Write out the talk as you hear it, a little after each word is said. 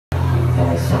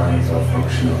All signs are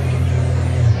functional.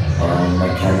 All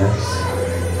mechanics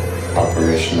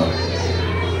operational.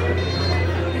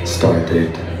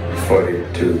 Stardate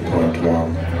 42.1.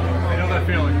 I know that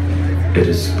feeling. It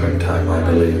is springtime, I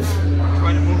believe.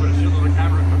 Trying to move it, it's just like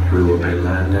camera. We will be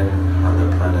landing on the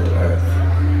planet Earth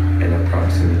in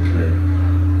approximately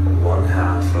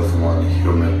 1/2 of 1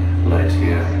 human light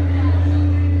year.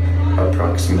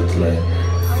 Approximately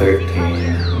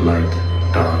 13 light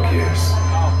dog years.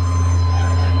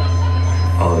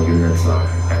 All units are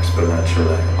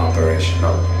exponentially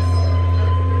operational.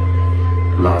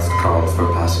 Last call for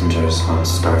passengers on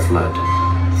Starflight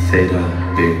Theta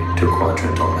B to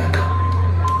Quadrant Omega.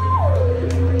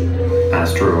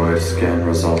 Asteroid scan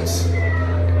results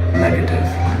negative.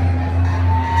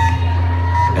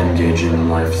 Engaging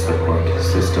life support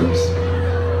systems.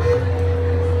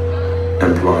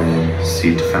 Employing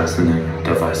seat fastening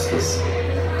devices.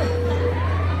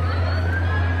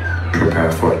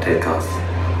 Prepare for takeoff.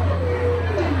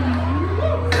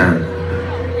 10,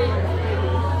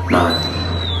 9,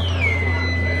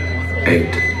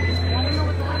 8,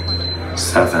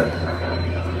 7,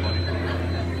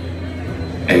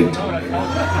 8,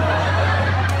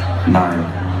 9,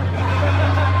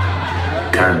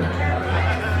 10,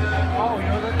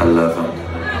 11,